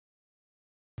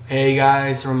Hey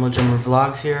guys, Remote Drummer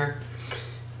Vlogs here,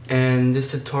 and in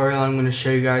this tutorial I'm going to show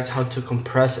you guys how to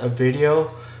compress a video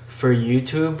for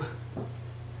YouTube.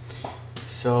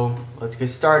 So let's get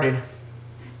started.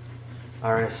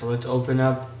 Alright, so let's open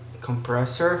up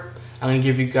Compressor. I'm going to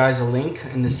give you guys a link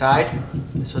in the side,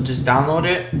 so just download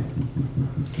it,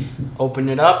 open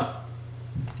it up.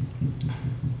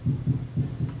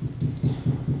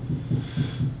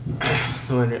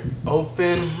 Let it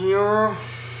open here.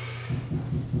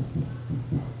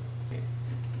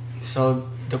 So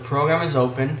the program is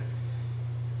open,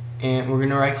 and we're going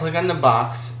to right click on the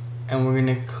box and we're going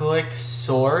to click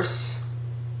source.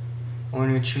 We're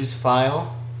going to choose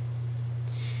file.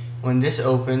 When this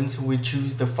opens, we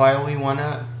choose the file we want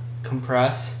to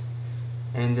compress.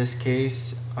 In this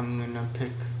case, I'm going to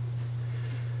pick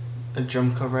a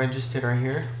drum cover I just did right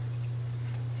here.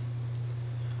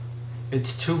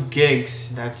 It's 2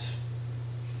 gigs. That's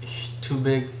too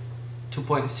big.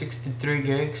 2.63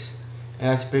 gigs. And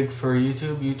that's big for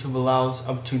YouTube. YouTube allows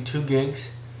up to 2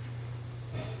 gigs.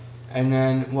 And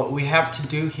then what we have to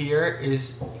do here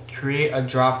is create a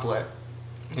droplet.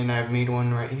 And I've made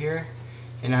one right here.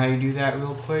 And how you do that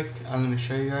real quick, I'm going to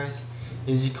show you guys,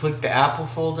 is you click the Apple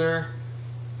folder,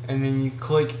 and then you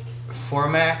click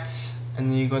Formats,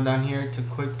 and then you go down here to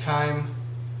QuickTime,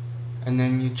 and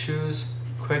then you choose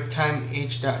QuickTime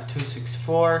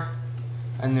H.264,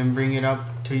 and then bring it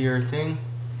up to your thing,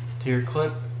 to your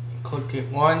clip. Click it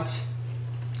once,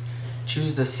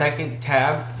 choose the second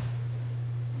tab,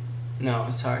 and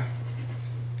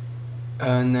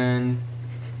then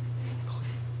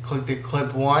click the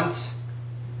clip once,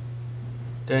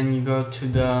 then you go to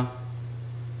the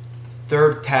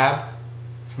third tab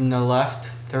from the left,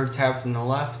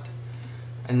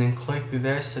 and then click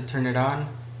this to turn it on,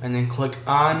 and then click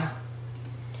on,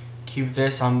 keep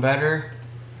this on better,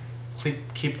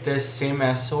 keep this same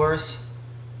as source,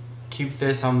 keep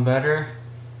this on better,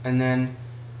 and then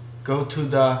go to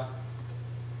the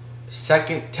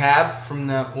second tab from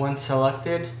the one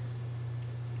selected,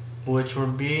 which will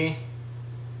be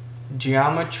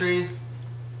geometry,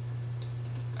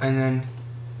 and then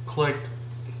click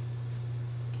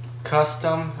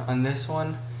custom on this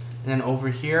one, and then over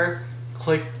here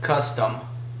click custom.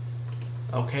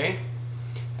 Okay,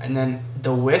 and then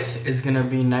the width is gonna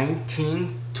be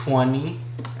 1920,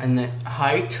 and the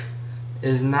height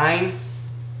is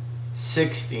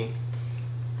 960.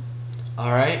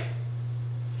 Alright,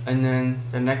 and then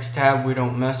the next tab we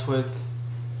don't mess with.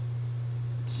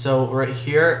 So right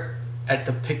here at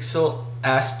the pixel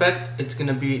aspect, it's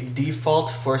gonna be default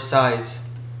for size.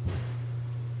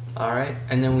 Alright,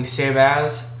 and then we save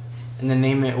as, and then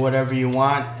name it whatever you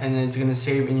want, and then it's gonna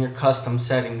save in your custom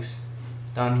settings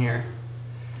down here.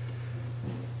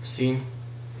 See,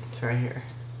 it's right here.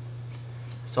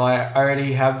 So I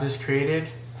already have this created.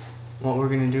 What we're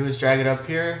going to do is drag it up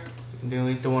here,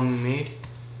 delete the one we made.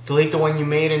 Delete the one you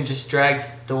made and just drag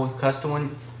the custom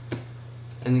one,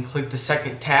 and then click the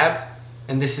second tab.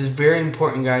 And this is very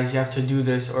important, guys. You have to do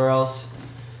this or else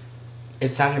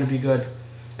it's not going to be good.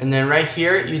 And then right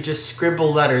here, you just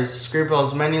scribble letters. Scribble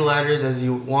as many letters as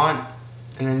you want,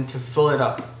 and then to fill it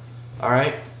up.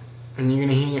 Alright? And you're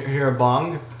going to hear a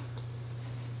bong.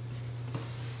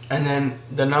 And then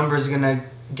the number is going to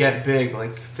get big,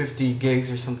 like 50 gigs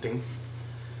or something.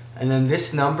 And then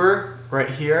this number right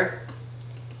here,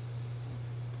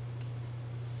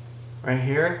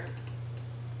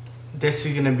 this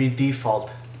is gonna be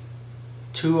default,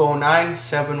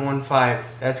 209715.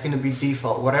 That's gonna be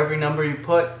default. Whatever number you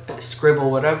put, scribble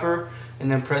whatever,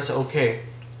 and then press OK.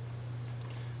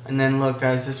 And then look,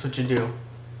 guys, this is what you do.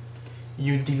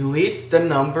 You delete the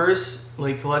numbers.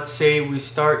 Like, let's say we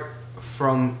start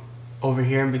from over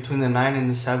here in between the 9 and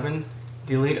the 7,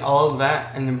 delete all of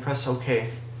that and then press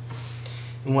OK.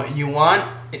 And what you want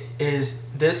is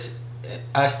this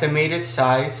estimated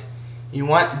size. You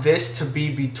want this to be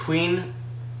between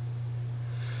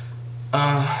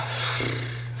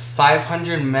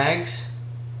 500 megs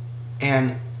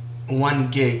and 1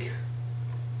 gig,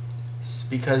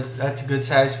 because that's a good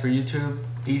size for YouTube,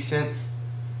 decent.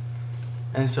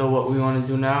 And so what we want to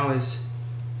do now is,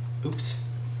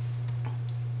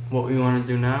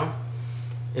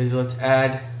 let's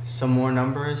add some more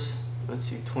numbers. Let's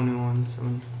see, 21,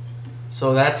 7.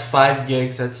 So that's 5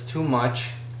 gigs, that's too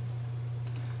much.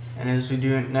 And as we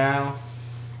do it now,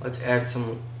 let's add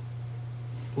something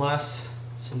less.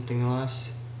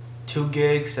 2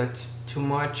 gigs, that's too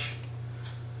much.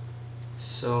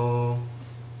 So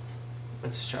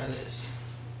let's try this.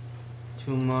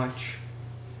 Too much.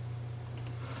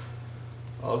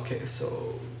 Okay,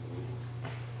 so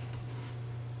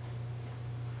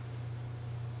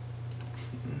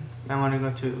I want to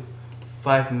go to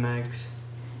 5 megs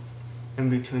in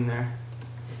between there.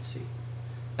 Let's see.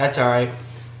 That's alright.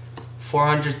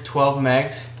 412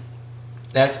 megs.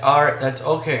 That's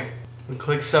okay. We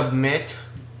click submit,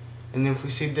 and if we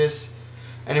see this,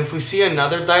 and if we see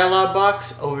another dialog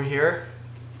box over here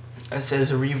that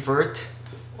says revert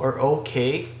or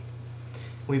OK,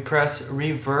 we press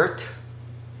revert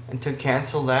and to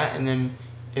cancel that, and then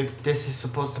if this is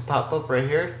supposed to pop up right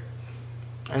here,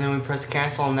 and then we press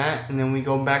cancel on that, and then we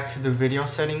go back to the video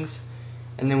settings,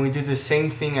 and then we do the same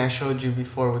thing I showed you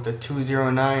before with the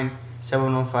 209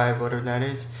 715, whatever that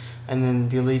is, and then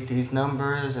delete these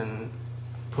numbers and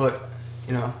put,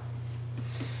 you know,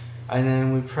 and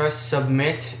then we press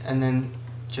submit, and then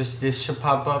just this should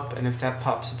pop up, and if that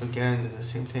pops up again, then the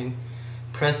same thing.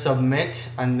 Press submit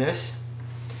on this,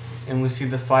 and we see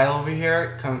the file over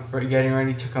here getting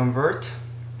ready to convert.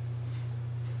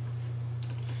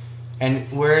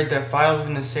 And where the file is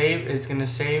going to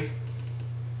save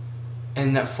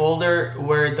in that folder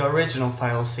where the original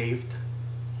file is saved.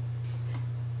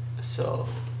 So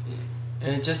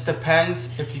it just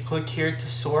depends if you click here to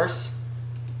source,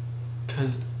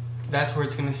 because that's where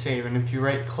it's going to save. And if you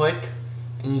right click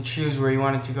and you choose where you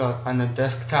want it to go, on the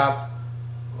desktop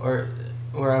or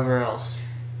wherever else,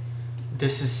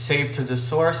 this is saved to the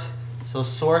source. So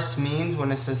source means,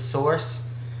 when it says source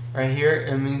right here,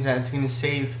 it means that it's going to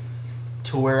save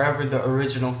to wherever the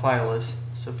original file is.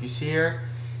 So if you see here,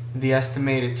 the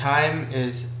estimated time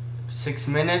is 6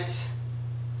 minutes.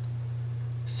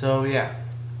 So yeah,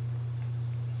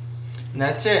 and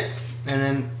that's it. And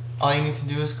then all you need to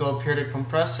do is go up here to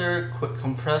compressor, quit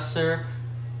compressor,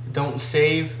 don't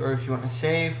save, or if you want to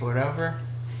save, whatever.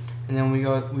 And then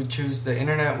we choose the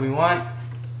internet we want.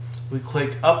 We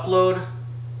click upload,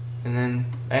 and then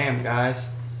bam,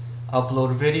 guys,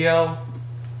 upload video,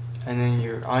 and then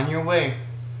you're on your way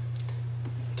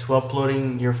to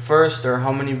uploading your first or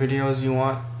how many videos you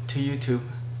want to YouTube,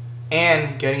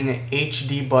 and getting an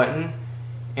HD button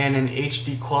and an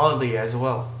HD quality as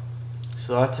well.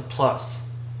 So that's a plus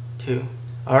too.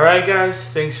 Alright guys,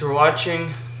 thanks for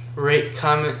watching. Rate,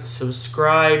 comment,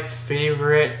 subscribe,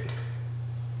 favorite,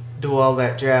 do all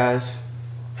that jazz.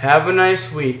 Have a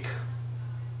nice week.